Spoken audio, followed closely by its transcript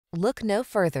Look no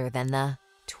further than the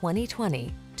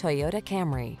 2020 Toyota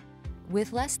Camry.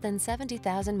 With less than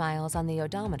 70,000 miles on the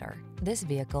odometer, this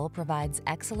vehicle provides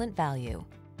excellent value.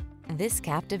 This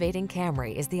captivating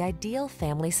Camry is the ideal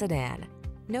family sedan.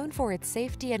 Known for its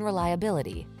safety and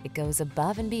reliability, it goes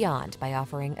above and beyond by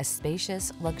offering a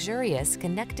spacious, luxurious,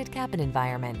 connected cabin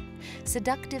environment,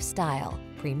 seductive style,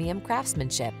 premium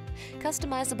craftsmanship,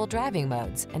 customizable driving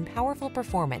modes, and powerful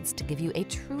performance to give you a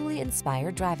truly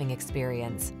inspired driving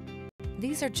experience.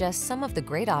 These are just some of the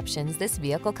great options this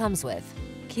vehicle comes with: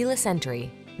 keyless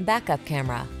entry, backup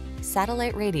camera,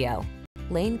 satellite radio,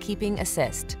 lane keeping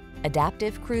assist,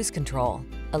 adaptive cruise control,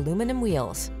 aluminum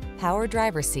wheels, power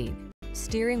driver seat,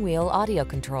 steering wheel audio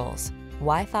controls,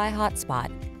 Wi-Fi hotspot,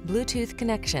 Bluetooth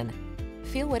connection.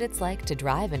 Feel what it's like to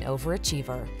drive an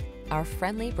overachiever. Our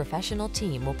friendly professional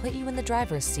team will put you in the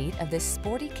driver's seat of this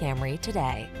sporty Camry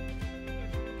today.